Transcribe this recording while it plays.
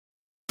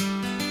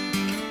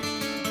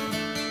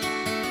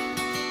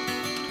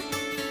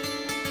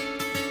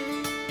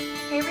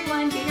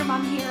everyone, Gator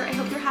Mom here. I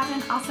hope you're having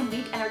an awesome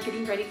week and are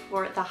getting ready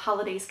for the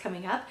holidays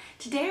coming up.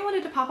 Today I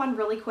wanted to pop on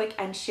really quick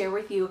and share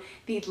with you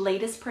the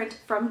latest print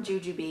from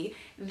Jujubee.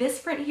 This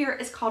print here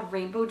is called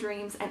Rainbow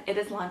Dreams and it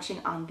is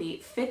launching on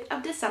the 5th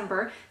of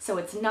December. So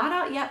it's not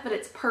out yet, but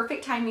it's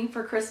perfect timing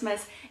for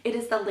Christmas. It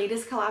is the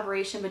latest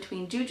collaboration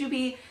between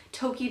Jujubee,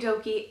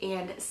 Tokidoki,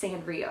 and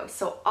Sanrio.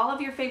 So all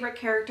of your favorite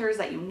characters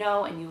that you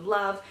know and you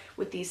love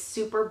with these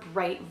super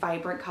bright,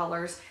 vibrant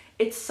colors.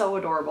 It's so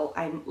adorable.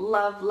 I'm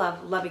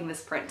loving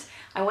this print.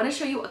 I want to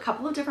show you a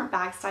couple of different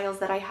bag styles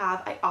that I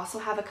have. I also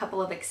have a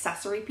couple of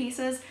accessory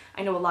pieces.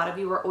 I know a lot of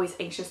you are always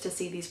anxious to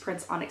see these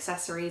prints on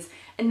accessories.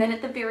 And then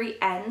at the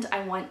very end, I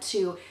want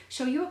to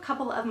show you a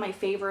couple of my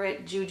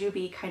favorite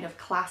Jujubee kind of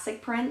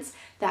classic prints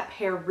that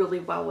pair really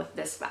well with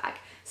this bag.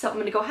 So I'm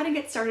going to go ahead and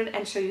get started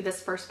and show you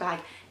this first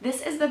bag.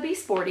 This is the Be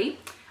Sporty.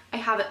 I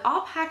have it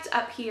all packed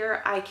up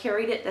here. I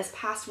carried it this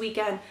past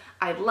weekend.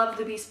 I love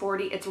the Be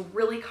Sporty. It's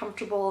really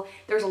comfortable.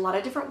 There's a lot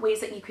of different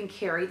ways that you can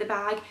carry the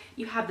bag.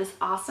 You have this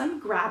awesome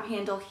grab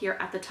handle here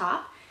at the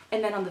top.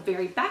 And then on the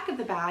very back of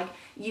the bag,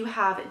 you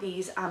have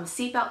these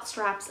seatbelt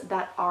straps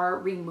that are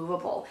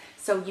removable.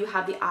 So you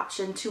have the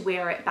option to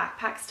wear it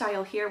backpack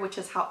style here, which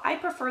is how I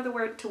prefer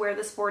to wear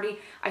the Sporty.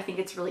 I think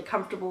it's really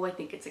comfortable. I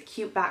think it's a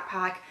cute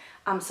backpack.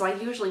 So I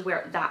usually wear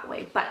it that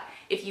way. But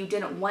if you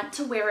didn't want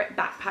to wear it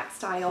backpack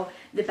style,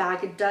 the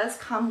bag does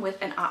come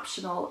with an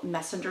optional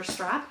messenger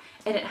strap.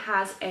 And it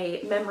has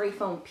a memory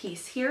foam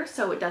piece here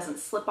so it doesn't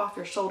slip off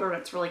your shoulder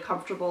and it's really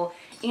comfortable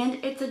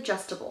and it's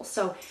adjustable.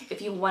 So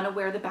if you want to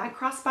wear the bag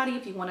crossbody,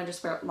 if you want to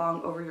just wear it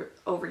long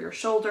over your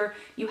shoulder,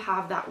 you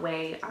have that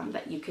way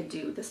that you could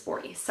do the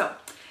Sporty. So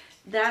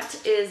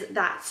that is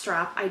that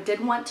strap. I did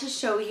want to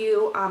show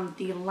you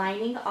the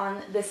lining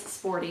on this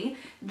Sporty.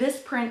 This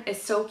print is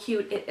so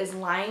cute. It is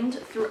lined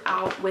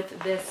throughout with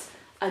this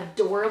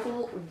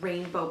adorable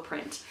rainbow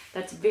print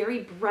that's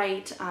very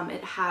bright.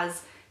 It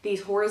has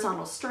these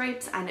horizontal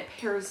stripes and it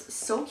pairs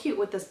so cute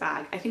with this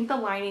bag. I think the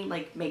lining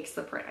like makes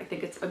the print. I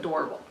think it's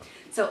adorable.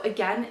 So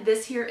again,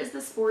 this here is the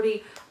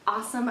Sporty.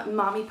 Awesome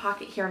mommy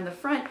pocket here in the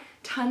front,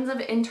 tons of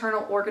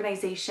internal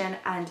organization,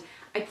 and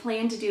I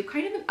plan to do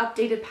kind of an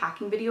updated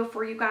packing video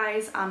for you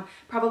guys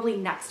probably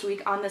next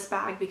week on this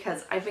bag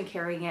because I've been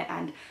carrying it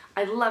and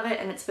I love it,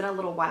 and it's been a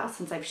little while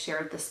since I've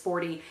shared the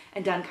Sporty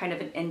and done kind of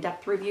an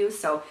in-depth review.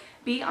 So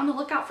be on the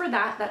lookout for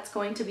that. That's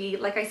going to be,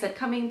 like I said,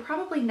 coming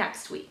probably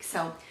next week.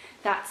 So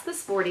that's the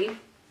Sporty.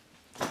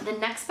 The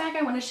next bag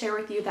I want to share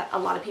with you that a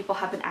lot of people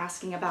have been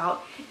asking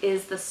about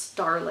is the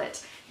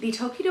Starlet. The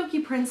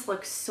Tokidoki prints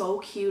look so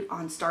cute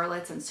on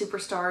Starlets and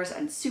Superstars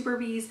and Super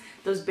Bees.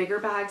 Those bigger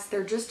bags,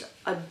 they're just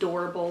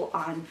adorable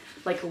on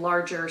like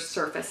larger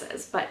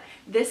surfaces. But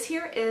this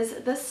here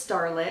is the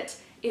Starlet.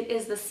 It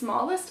is the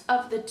smallest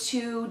of the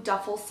two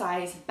duffel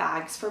size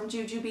bags from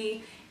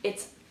Jujubee.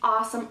 It's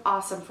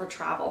awesome for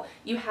travel.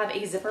 You have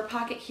a zipper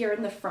pocket here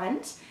in the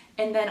front,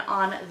 and then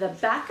on the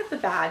back of the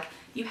bag,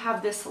 you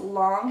have this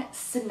long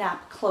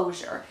snap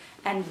closure.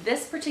 And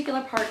this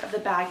particular part of the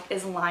bag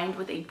is lined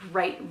with a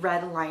bright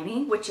red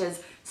lining, which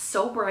is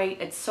so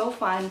bright, it's so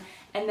fun.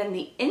 And then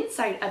the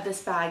inside of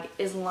this bag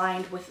is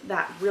lined with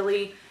that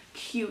really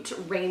cute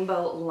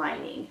rainbow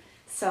lining.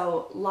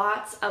 So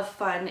lots of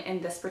fun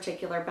in this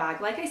particular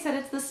bag. Like I said,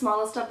 it's the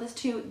smallest of the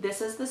two.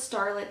 This is the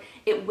Starlet.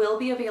 It will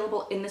be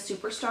available in the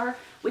Superstar,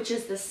 which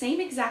is the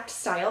same exact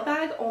style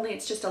bag, only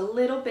it's just a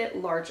little bit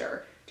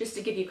larger, just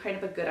to give you kind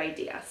of a good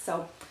idea.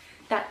 So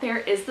that there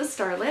is the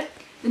Starlet.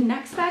 The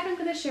next bag I'm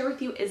going to share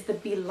with you is the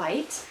Be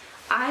Light.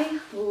 I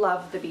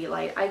love the Be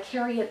Light. I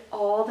carry it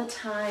all the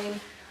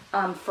time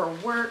for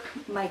work.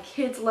 My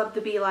kids love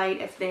the Be Light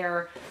if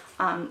they're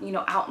you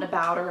know, out and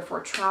about, or if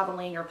we're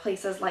traveling or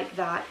places like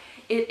that.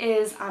 It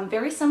is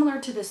very similar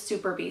to the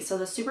Super Bee. So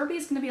the Super Bee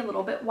is going to be a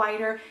little bit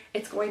wider.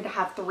 It's going to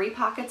have 3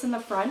 pockets in the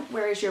front,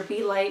 whereas your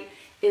Be Light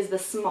is the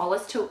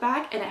smallest tote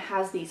bag and it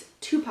has these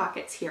 2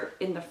 pockets here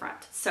in the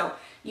front. So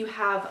you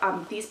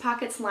have these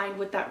pockets lined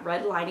with that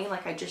red lining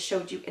like I just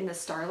showed you in the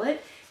Starlet.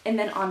 And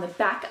then on the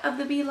back of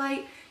the Be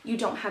Light, you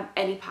don't have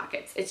any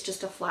pockets. It's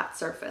just a flat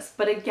surface.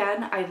 But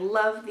again, I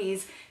love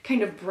these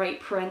kind of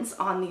bright prints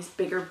on these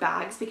bigger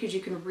bags because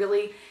you can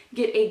really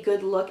get a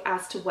good look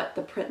as to what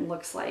the print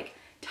looks like.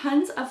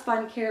 Tons of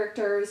fun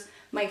characters.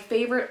 My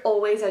favorite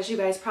always, as you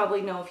guys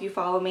probably know if you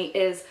follow me,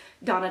 is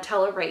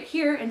Donatella right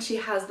here, and she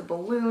has the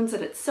balloons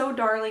and it's so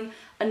darling.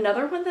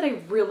 Another one that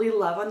I really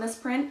love on this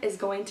print is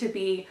going to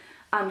be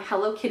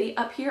Hello Kitty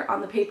up here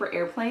on the paper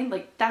airplane.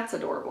 Like, that's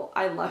adorable.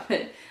 I love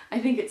it. I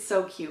think it's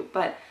so cute,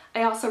 but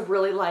I also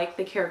really like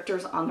the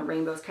characters on the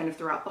rainbows kind of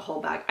throughout the whole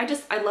bag.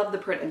 I love the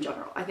print in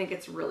general. I think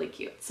it's really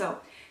cute. So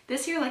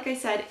this here, like I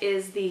said,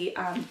 is the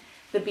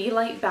Be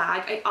Light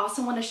bag. I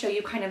also want to show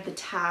you kind of the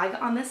tag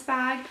on this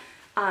bag.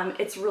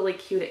 It's really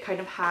cute. It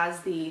kind of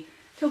has the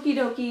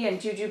Tokidoki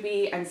and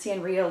Jujubee and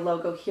Sanrio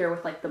logo here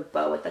with like the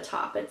bow at the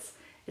top. It's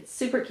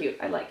super cute.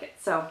 I like it.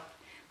 So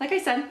like I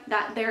said,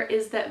 that there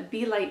is the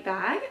Be Light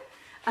bag.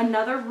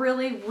 Another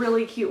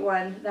really cute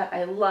one that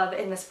I love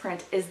in this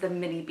print is the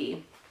Mini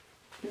Bee.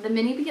 The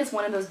Mini Bee is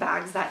one of those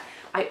bags that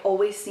I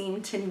always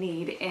seem to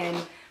need in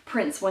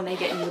prints when they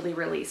get newly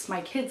released.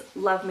 My kids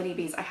love mini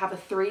bees. I have a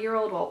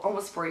 3-year-old, well,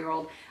 almost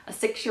 4-year-old, a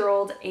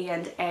 6-year-old,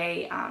 and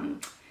a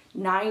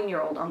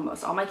 9-year-old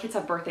almost. All my kids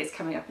have birthdays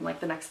coming up in like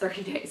the next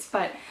 30 days,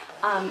 but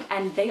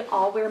and they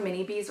all wear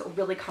mini bees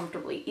really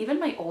comfortably. Even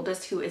my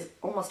oldest, who is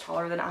almost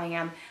taller than I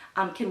am,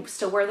 can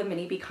still wear the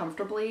mini bee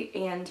comfortably,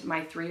 and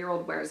my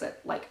 3-year-old wears it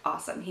like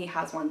awesome. He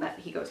has one that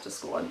he goes to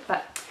school in.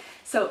 But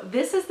so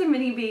this is the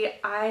mini bee.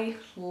 I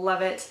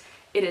love it.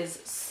 It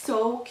is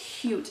so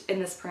cute in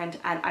this print,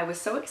 and I was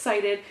so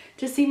excited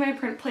to see my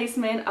print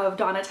placement of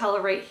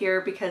Donatella right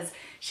here, because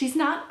she's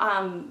not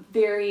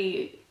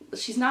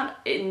she's not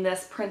in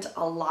this print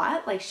a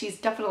lot. Like, she's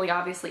definitely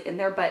obviously in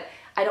there, but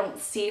I don't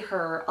see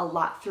her a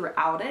lot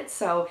throughout it.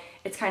 So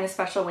it's kind of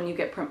special when you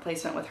get print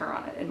placement with her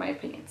on it, in my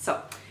opinion.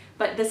 So,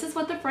 but this is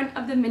what the front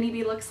of the mini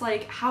bee looks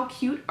like. How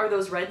cute are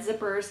those red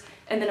zippers?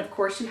 And then of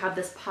course you have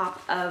this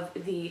pop of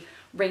the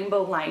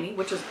rainbow lining,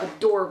 which is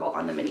adorable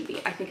on the mini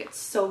bee. I think it's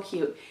so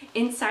cute.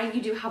 Inside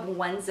you do have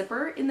one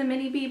zipper in the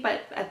mini bee,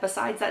 but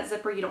besides that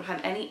zipper, you don't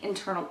have any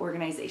internal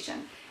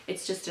organization.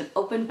 It's just an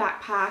open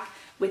backpack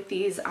with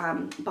these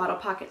bottle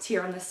pockets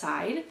here on the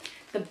side.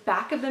 The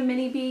back of the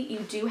mini bee, you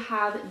do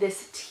have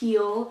this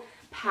teal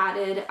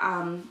padded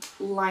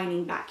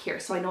lining back here.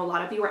 So I know a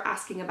lot of you were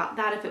asking about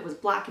that, if it was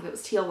black, if it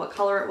was teal, what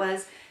color it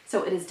was.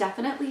 So it is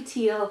definitely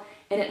teal,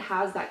 and it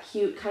has that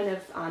cute kind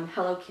of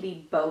Hello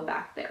Kitty bow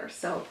back there.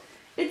 So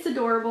it's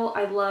adorable.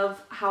 I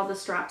love how the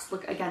straps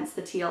look against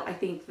the teal. I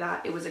think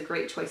that it was a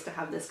great choice to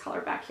have this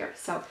color back here.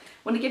 So I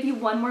want to give you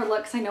one more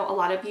look, because I know a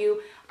lot of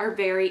you are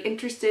very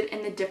interested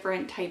in the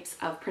different types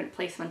of print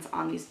placements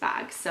on these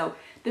bags. So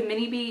the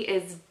mini bee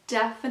is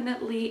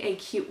definitely a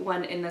cute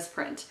one in this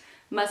print.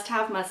 Must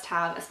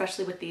have,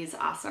 especially with these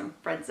awesome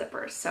red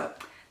zippers. So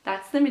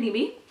that's the mini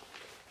bee.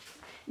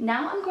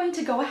 Now I'm going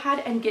to go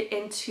ahead and get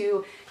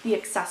into the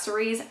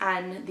accessories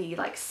and the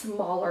like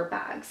smaller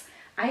bags.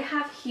 I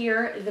have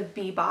here the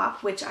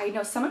Bebop, which I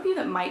know some of you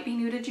that might be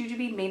new to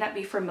Jujubee may not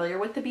be familiar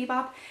with the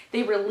Bebop.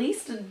 They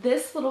released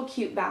this little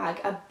cute bag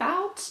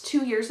about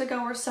 2 years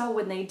ago or so,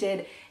 when they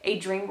did a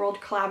Dream World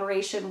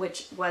collaboration,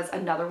 which was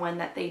another one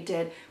that they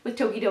did with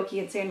Tokidoki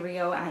and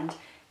Sanrio, and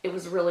it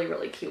was really,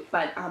 really cute.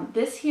 But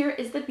this here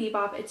is the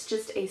Bebop. It's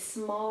just a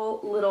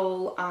small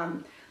little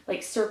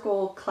like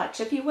circle clutch,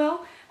 if you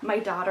will. My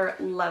daughter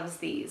loves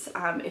these.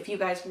 If you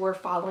guys were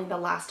following the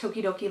last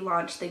Tokidoki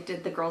launch, they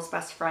did the girl's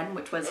best friend,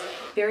 which was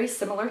very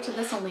similar to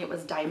this, only it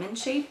was diamond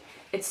shaped.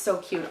 It's so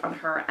cute on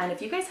her. And if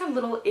you guys have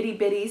little itty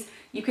bitties,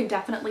 you can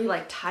definitely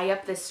like tie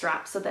up this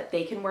strap so that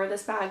they can wear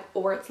this bag,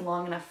 or it's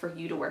long enough for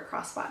you to wear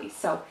crossbody.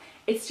 So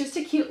it's just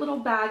a cute little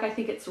bag. I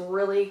think it's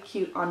really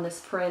cute on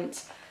this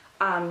print.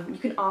 You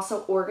can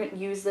also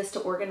use this to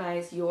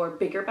organize your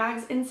bigger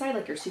bags inside,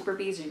 like your Super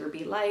Bees or your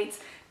Bee Lights,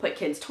 put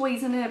kids'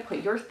 toys in it,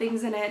 put your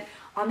things in it.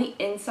 On the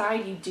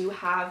inside, you do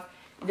have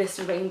this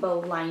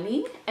rainbow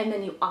lining, and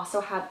then you also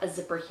have a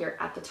zipper here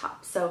at the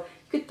top. So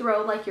you could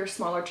throw like your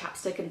smaller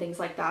chapstick and things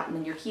like that, and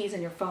then your keys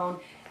and your phone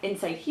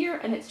inside here,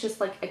 and it's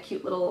just like a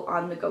cute little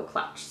on-the-go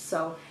clutch.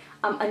 So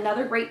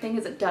another great thing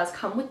is it does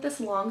come with this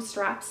long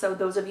strap. So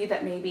those of you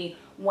that maybe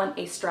want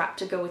a strap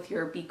to go with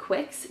your Be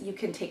Quicks, you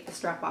can take the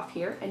strap off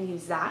here and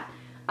use that.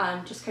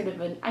 Just kind of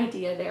an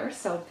idea there.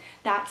 So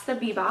that's the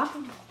Bebop.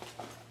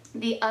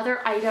 The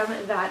other item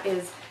that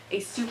is a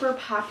super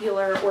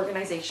popular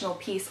organizational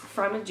piece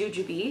from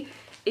Jujubee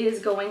is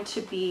going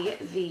to be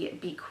the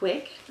Be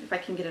Quick. If I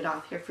can get it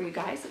off here for you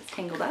guys, it's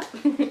tangled up.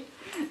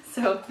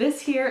 So this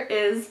here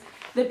is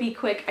the Be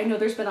Quick. I know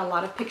there's been a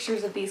lot of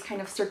pictures of these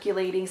kind of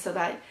circulating so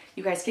that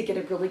you guys could get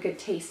a really good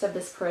taste of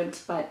this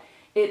print, but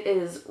it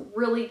is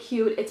really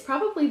cute. It's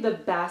probably the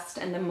best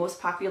and the most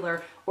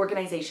popular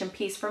organization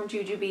piece from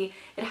Jujubee.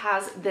 It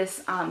has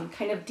this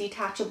kind of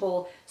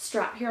detachable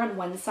strap here on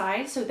one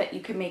side so that you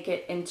can make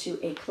it into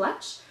a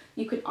clutch.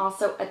 You can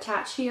also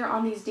attach here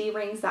on these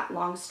D-rings that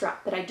long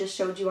strap that I just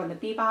showed you on the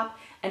Bebop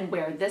and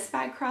wear this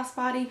bag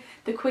crossbody.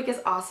 The Quick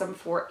is awesome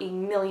for a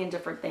million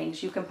different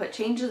things. You can put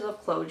changes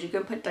of clothes, you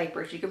can put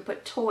diapers, you can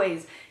put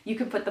toys, you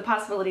can put, the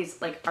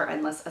possibilities like are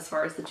endless as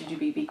far as the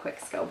Jujubee Be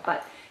Quicks go.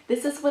 But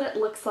this is what it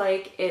looks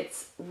like.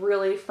 It's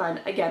really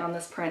fun again on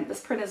this print. This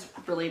print is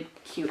really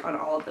cute on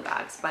all of the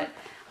bags, but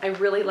I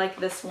really like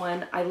this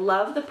one. I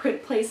love the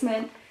print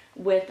placement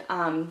with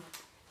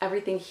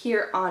everything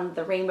here on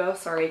the rainbow.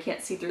 Sorry, I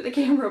can't see through the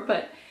camera,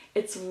 but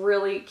it's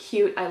really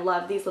cute. I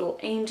love these little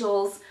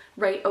angels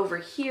right over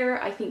here.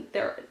 I think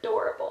they're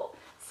adorable.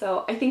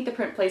 So I think the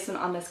print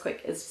placement on this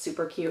Quick is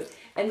super cute.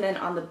 And then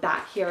on the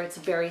back here, it's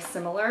very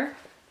similar.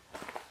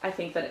 I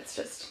think that it's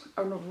just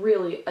a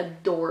really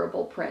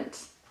adorable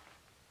print.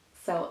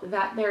 So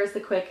that there is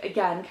the Quick.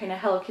 Again, kind of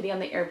Hello Kitty on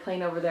the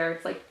airplane over there.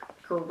 It's like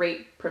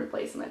great print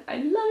placement. I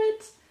love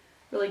it.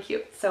 Really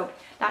cute. So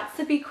that's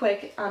the Be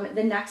Quick.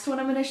 The next one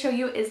I'm going to show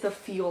you is the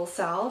Fuel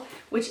Cell,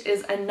 which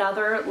is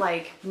another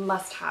like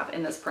must-have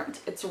in this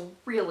print. It's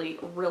really,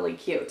 really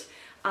cute.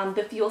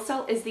 The Fuel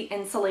Cell is the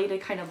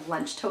insulated kind of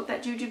lunch tote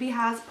that Jujubee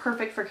has,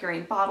 perfect for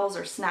carrying bottles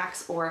or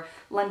snacks or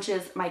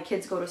lunches. My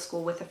kids go to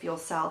school with a Fuel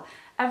Cell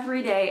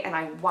every day and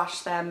I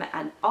wash them,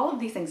 and all of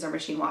these things are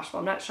machine washable.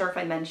 I'm not sure if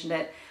I mentioned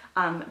it,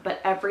 but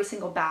every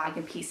single bag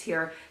and piece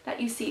here that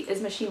you see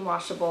is machine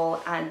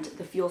washable, and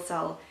the fuel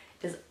cell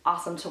is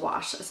awesome to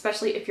wash,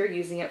 especially if you're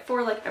using it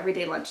for like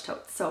everyday lunch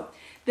totes. So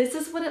this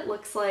is what it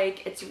looks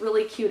like. It's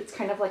really cute. It's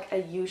kind of like a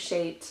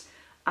U-shaped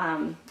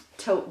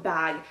tote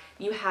bag.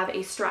 You have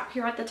a strap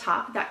here at the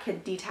top that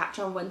can detach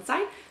on one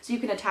side, so you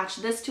can attach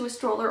this to a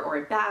stroller or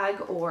a bag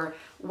or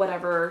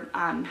whatever,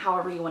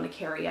 however you want to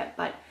carry it.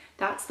 But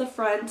that's the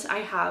front. I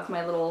have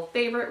my little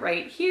favorite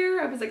right here.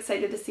 I was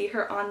excited to see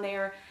her on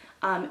there.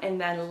 And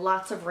then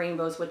lots of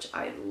rainbows, which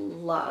I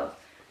love.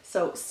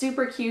 So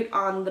super cute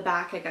on the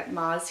back. I got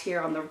Maz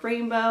here on the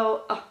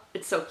rainbow. Oh,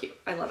 it's so cute.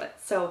 I love it.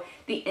 So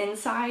the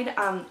inside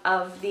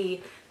of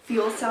the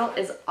fuel cell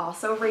is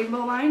also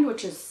rainbow lined,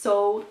 which is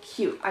so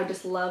cute. I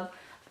just love,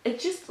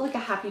 it's just like a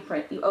happy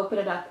print. You open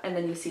it up and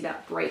then you see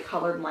that bright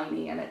colored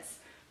lining, and it's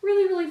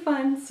really, really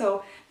fun.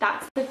 So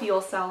that's the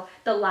fuel cell.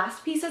 The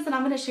last pieces that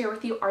I'm going to share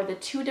with you are the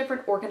two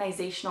different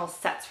organizational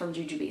sets from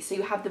Jujubee. So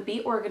you have the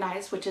Be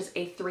Organized, which is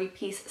a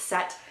 3-piece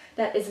set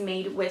that is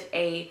made with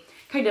a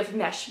kind of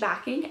mesh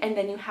backing, and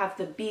then you have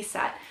the B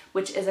set,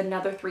 which is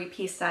another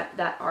 3-piece set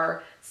that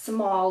are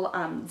small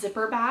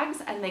zipper bags,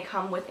 and they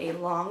come with a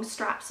long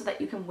strap so that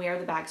you can wear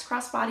the bags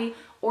crossbody,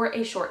 or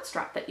a short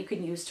strap that you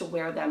can use to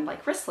wear them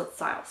like wristlet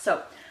style.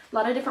 So a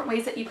lot of different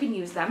ways that you can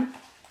use them.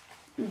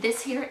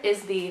 This here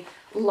is the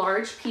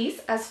large piece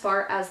as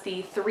far as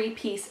the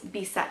 3-piece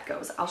B set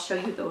goes. I'll show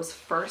you those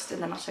first,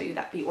 and then I'll show you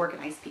that Be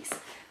Organized piece.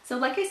 So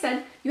like I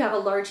said, you have a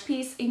large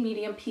piece, a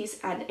medium piece,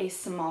 and a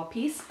small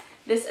piece.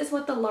 This is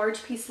what the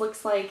large piece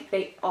looks like.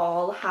 They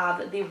all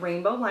have the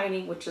rainbow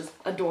lining, which is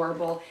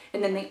adorable,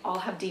 and then they all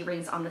have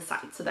D-rings on the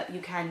side so that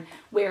you can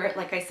wear it,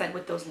 like I said,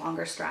 with those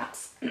longer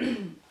straps.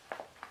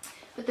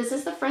 But this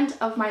is the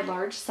front of my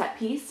large set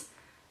piece.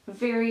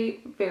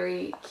 Very,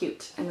 very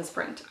cute in this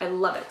print. I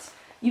love it.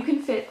 You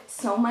can fit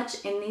so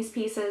much in these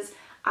pieces.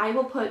 I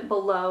will put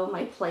below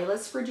my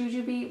playlist for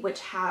Jujubee,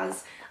 which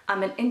has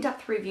an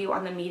in-depth review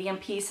on the medium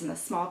piece and the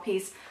small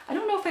piece. I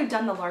don't know if I've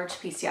done the large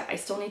piece yet. I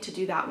still need to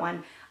do that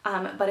one.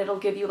 But it'll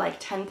give you like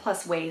 10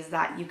 plus ways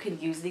that you can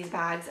use these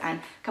bags, and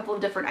a couple of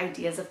different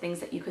ideas of things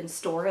that you can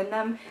store in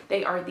them.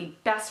 They are the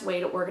best way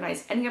to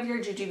organize any of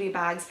your Jujubee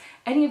bags,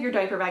 any of your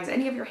diaper bags,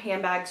 any of your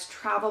handbags,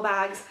 travel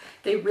bags.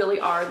 They really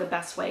are the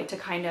best way to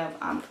kind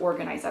of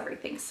organize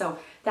everything. So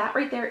that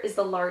right there is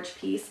the large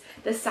piece.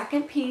 The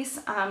second piece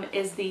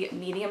is the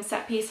medium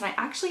set piece, and I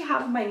actually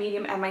have my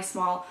medium and my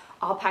small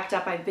all packed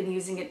up. I've been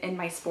using it in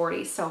my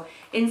sporty. So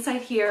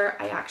inside here,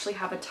 I actually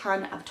have a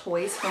ton of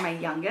toys for my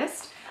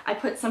youngest. I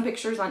put some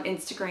pictures on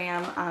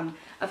Instagram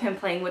of him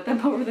playing with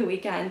them over the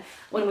weekend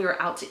when we were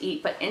out to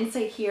eat. But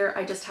inside here,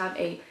 I just have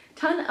a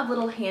ton of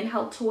little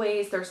handheld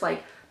toys. There's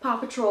like Paw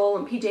Patrol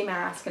and PJ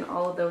Masks and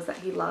all of those that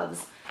he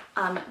loves.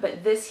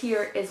 But this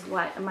here is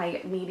what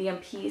my medium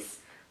piece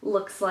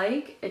looks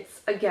like.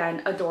 It's,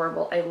 again,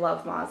 adorable. I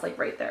love Maz, like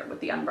right there with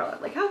the umbrella.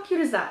 Like, how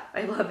cute is that?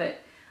 I love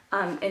it.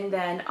 And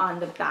then on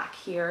the back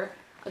here,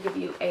 I'll give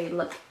you a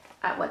look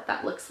at what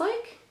that looks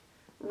like.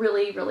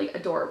 Really, really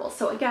adorable.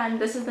 So again,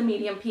 this is the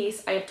medium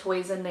piece. I have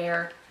toys in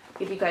there.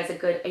 Give you guys a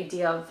good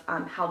idea of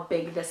how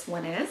big this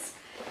one is.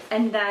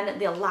 And then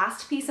the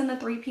last piece in the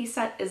 3-piece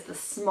set is the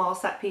small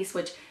set piece,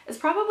 which is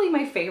probably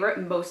my favorite,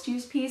 most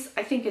used piece.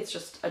 I think it's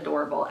just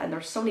adorable, and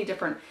there's so many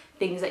different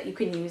things that you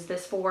can use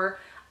this for.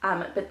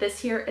 But this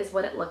here is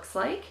what it looks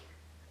like.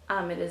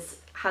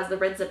 Has the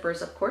red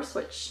zippers, of course,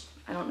 which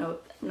I don't know,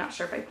 I'm not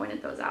sure if I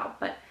pointed those out,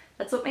 but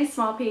that's what my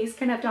small piece,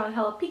 kind of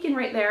Donatella peeking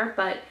right there,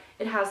 but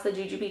it has the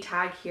Jujubee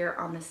tag here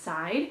on the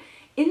side.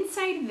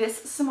 Inside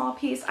this small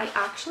piece, I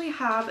actually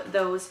have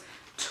those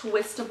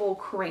twistable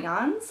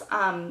crayons.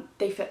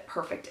 They fit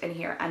perfect in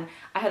here, and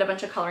I had a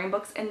bunch of coloring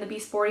books in the Be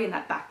Sporty in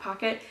that back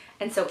pocket,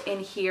 and so in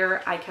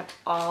here I kept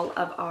all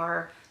of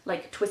our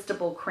like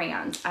twistable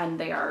crayons, and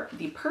they are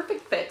the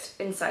perfect fit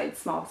inside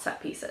small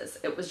set pieces.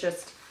 It was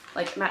just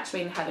like match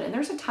made in heaven, and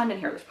there's a ton in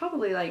here. There's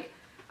probably like,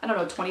 I don't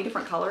know, 20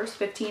 different colors,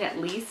 15 at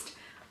least.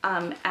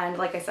 And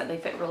like I said, they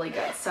fit really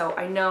good. So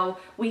I know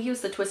we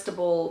use the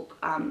twistable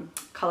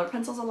color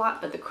pencils a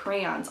lot, but the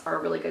crayons are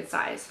a really good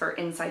size for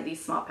inside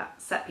these small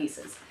set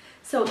pieces.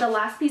 So the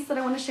last piece that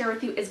I want to share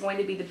with you is going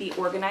to be the Be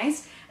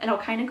Organized, and I'll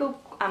kind of go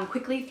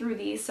quickly through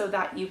these so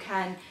that you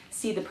can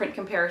see the print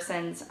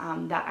comparisons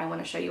that I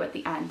want to show you at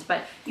the end.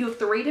 But you have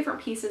 3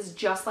 different pieces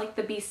just like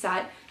the Be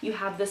set. You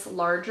have this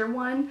larger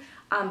one,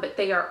 but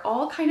they are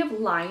all kind of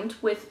lined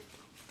with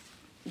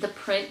the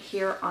print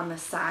here on the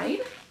side.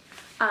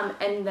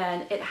 And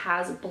then it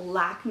has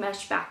black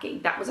mesh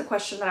backing. That was a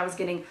question that I was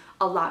getting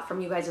a lot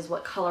from you guys, is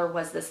what color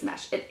was this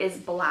mesh? It is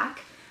black.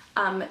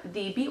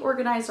 The Be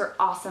Organized are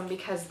awesome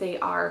because they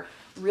are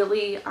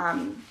really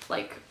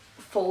like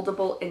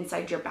foldable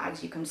inside your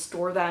bags. You can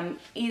store them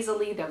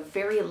easily. They're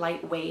very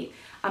lightweight.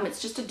 It's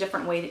just a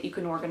different way that you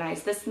can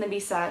organize. This in the Be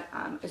set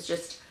is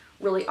just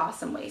really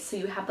awesome way. So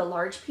you have the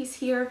large piece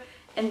here,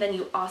 and then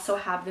you also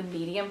have the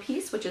medium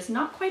piece, which is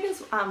not quite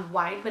as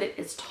wide, but it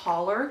is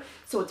taller.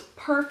 So it's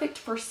perfect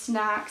for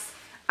snacks.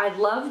 I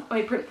love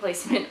my print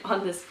placement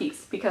on this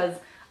piece because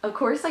of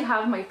course I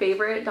have my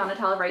favorite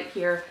Donatella right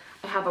here.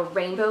 I have a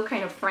rainbow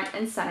kind of front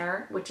and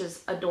center, which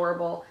is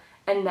adorable.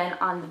 And then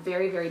on the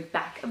very, very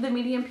back of the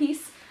medium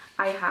piece,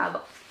 I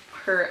have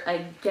her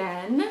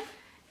again,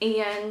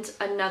 and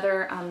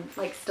another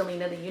like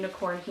Stellina the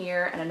unicorn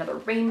here, and another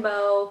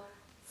rainbow.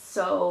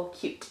 So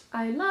cute.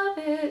 I love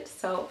it.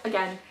 So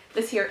again,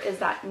 this here is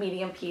that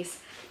medium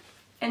piece.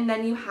 And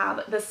then you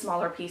have the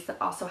smaller piece that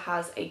also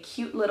has a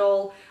cute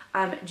little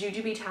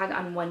Jujubee tag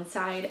on one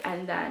side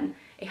and then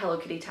a Hello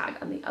Kitty tag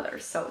on the other.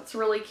 So it's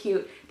really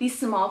cute. These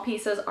small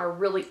pieces are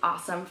really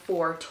awesome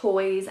for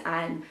toys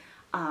and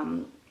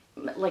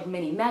like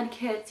mini med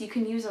kits. You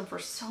can use them for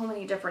so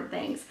many different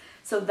things.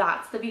 So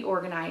that's the Be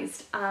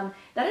Organized.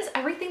 That is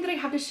everything that I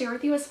have to share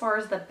with you as far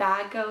as the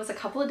bag goes. A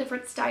couple of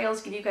different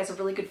styles, give you guys a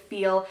really good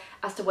feel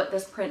as to what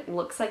this print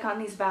looks like on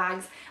these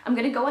bags. I'm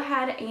gonna go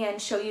ahead and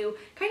show you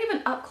kind of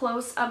an up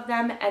close of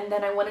them, and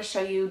then I wanna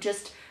show you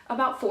just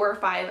about 4 or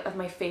 5 of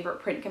my favorite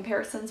print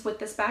comparisons with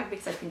this bag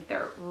because I think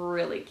they're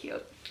really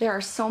cute. There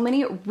are so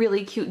many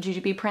really cute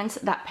Jujubee prints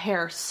that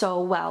pair so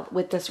well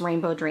with this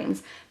Rainbow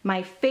Dreams.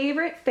 My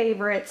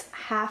favorites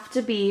have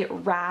to be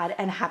Rad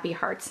and Happy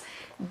Hearts.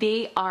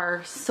 They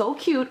are so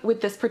cute with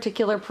this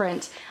particular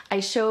print. I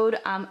showed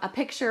a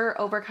picture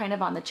over kind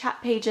of on the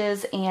chat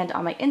pages and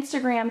on my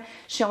Instagram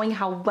showing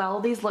how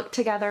well these look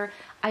together.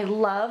 I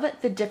love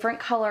the different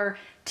color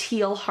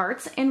teal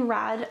hearts in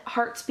Rad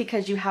Hearts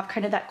because you have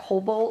kind of that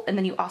cobalt, and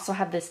then you also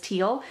have this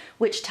teal,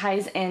 which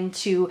ties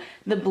into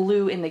the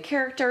blue in the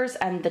characters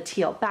and the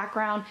teal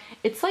background.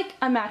 It's like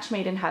a match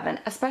made in heaven,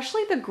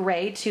 especially the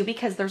gray too,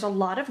 because there's a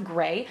lot of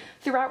gray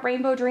throughout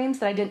Rainbow Dreams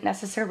that I didn't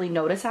necessarily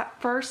notice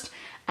at first.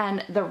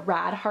 And the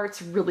Rad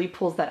Hearts really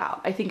pulls that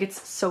out. I think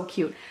it's so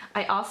cute.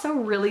 I also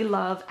really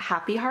love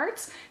Happy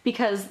Hearts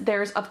because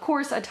there's of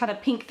course a ton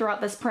of pink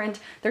throughout this print.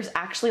 There's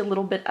actually a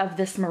little bit of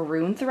this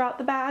maroon throughout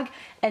the bag,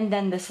 and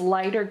then this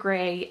lighter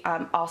gray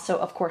also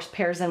of course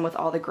pairs in with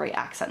all the gray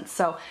accents.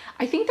 So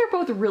I think they're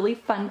both really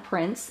fun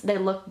prints. They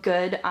look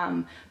good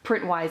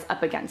print wise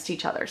up against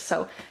each other.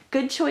 So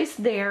good choice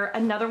there.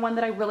 Another one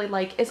that I really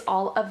like is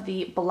all of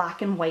the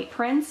black and white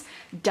prints.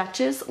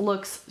 Duchess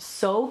looks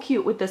so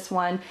cute with this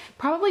one,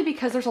 probably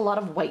because there's a lot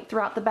of white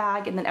throughout the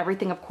bag, and then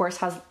everything of course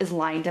is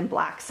lined in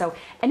black. So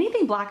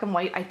anything black and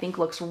white I think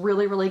looks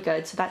really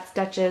good. So that's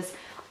Duchess.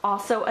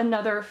 Also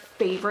another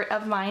favorite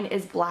of mine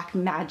is Black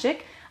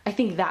Magic. I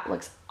think that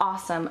looks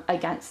awesome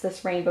against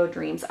this Rainbow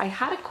Dreams. I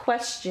had a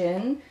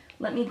question,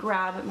 let me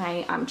grab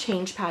my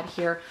change pad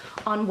here,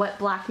 on what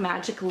Black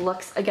Magic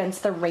looks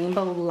against the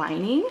rainbow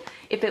lining,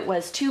 if it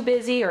was too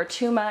busy or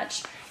too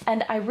much,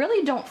 and I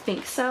really don't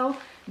think so,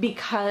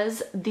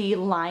 because the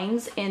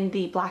lines in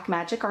the Black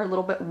Magic are a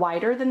little bit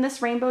wider than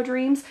this Rainbow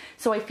Dreams.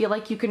 So I feel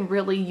like you can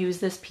really use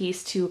this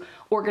piece to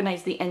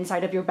organize the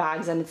inside of your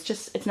bags, and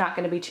it's not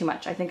gonna be too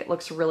much. I think it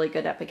looks really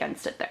good up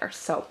against it there.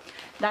 So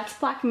that's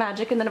Black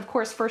Magic. And then of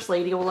course First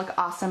Lady will look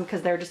awesome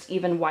because they're just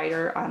even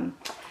wider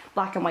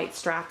black and white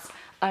straps.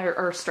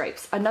 Or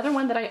stripes. Another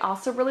one that I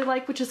also really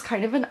like, which is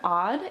kind of an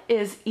odd,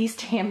 is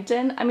East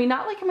Hampton. I mean,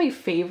 not like my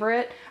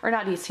favorite, or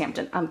not East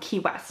Hampton, Key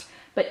West.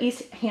 But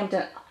East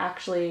Hampton,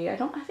 actually, I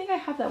think I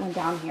have that one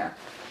down here.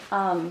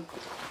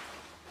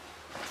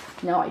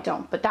 No, I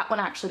don't, but that one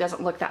actually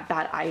doesn't look that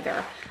bad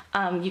either.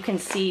 You can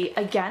see,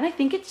 again, I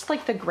think it's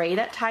like the gray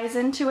that ties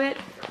into it.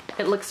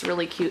 It looks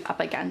really cute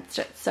up against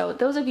it. So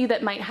those of you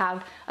that might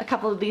have a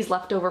couple of these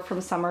left over from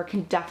summer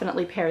can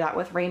definitely pair that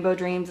with Rainbow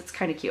Dreams. It's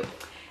kind of cute.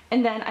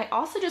 And then I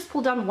also just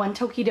pulled down one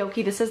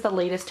Tokidoki. This is the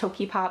latest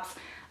Toki Pops.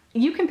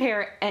 You can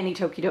pair any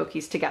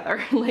Tokidokis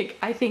together. Like,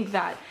 I think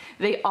that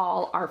they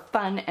all are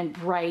fun and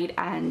bright,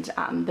 and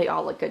they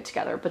all look good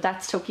together. But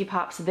that's Toki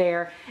Pops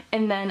there.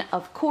 And then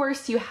of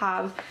course you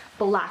have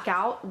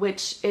Blackout,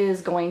 which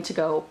is going to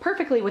go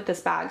perfectly with this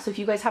bag. So if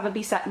you guys have a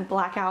Be Set in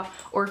Blackout,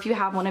 or if you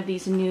have one of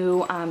these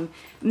new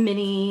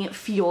mini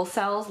fuel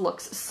cells,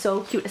 looks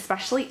so cute,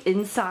 especially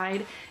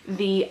inside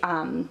the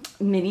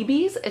mini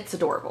bees. It's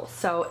adorable.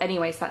 So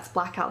anyways, that's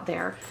Blackout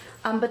there.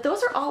 But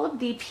those are all of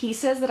the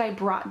pieces that I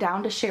brought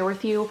down to share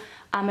with you.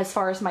 As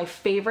far as my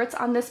favorites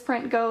on this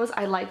print goes,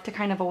 I like to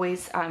kind of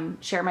always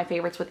share my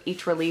favorites with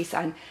each release,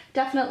 and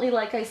definitely,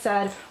 like I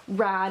said,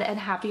 Rad and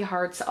Happy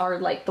Hearts are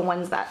like the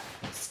ones that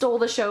stole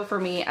the show for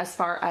me as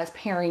far as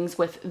pairings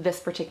with this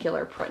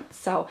particular print.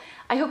 So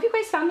I hope you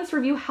guys found this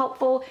review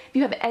helpful. If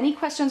you have any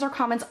questions or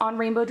comments on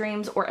Rainbow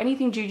Dreams or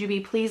anything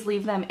Jujubee, please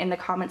leave them in the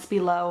comments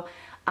below.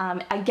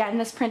 Again,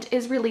 this print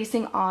is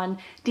releasing on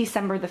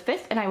December the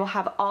 5th, and I will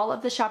have all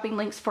of the shopping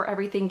links for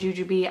everything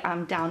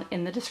Jujubee down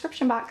in the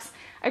description box.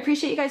 I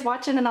appreciate you guys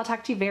watching, and I'll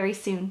talk to you very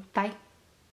soon. Bye.